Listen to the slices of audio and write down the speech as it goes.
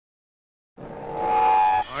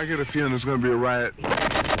I get a feeling there's going to be a riot.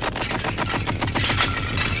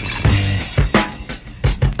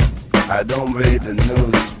 I don't read the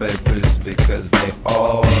newspapers because they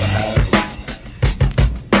all have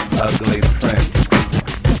ugly prints.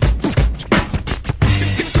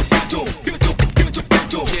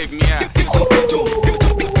 Check me out.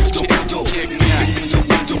 Check me out.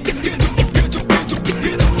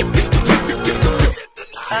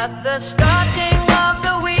 At the starting of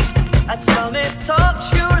the week, at Summit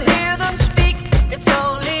Talks, you'll hear them speak. It's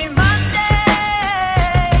only Monday.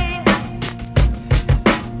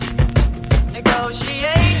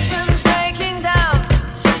 Negotiations breaking down.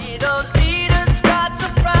 See those leaders start to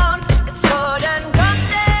frown. It's sword and gun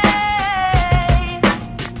day.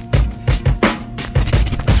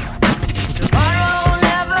 Tomorrow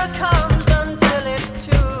never comes until it's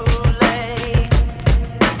too late.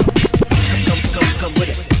 Come with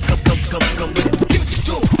it. Come with it.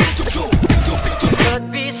 Could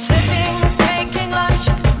be sitting, taking lunch.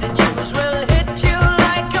 The news will hit you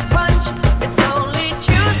like a punch. It's only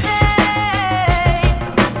Tuesday.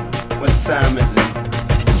 What time is it?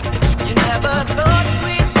 You never thought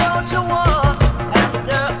we'd go to war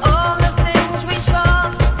after all the things we saw.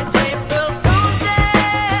 It's April Fool's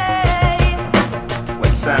Day.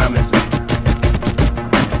 What time is it?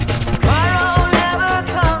 Tomorrow never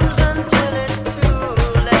comes until it's too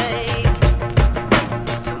late.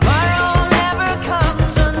 Tomorrow never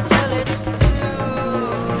comes until it's too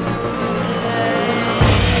late.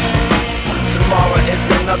 Tomorrow is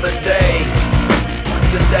another day.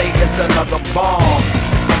 Today is another bomb.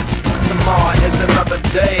 Tomorrow is another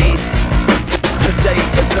day. Today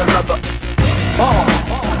is another bomb.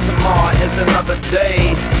 Tomorrow is another day.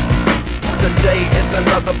 Today is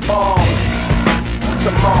another bomb.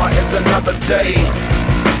 Tomorrow is another day.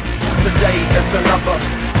 Today is another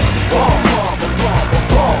bomb.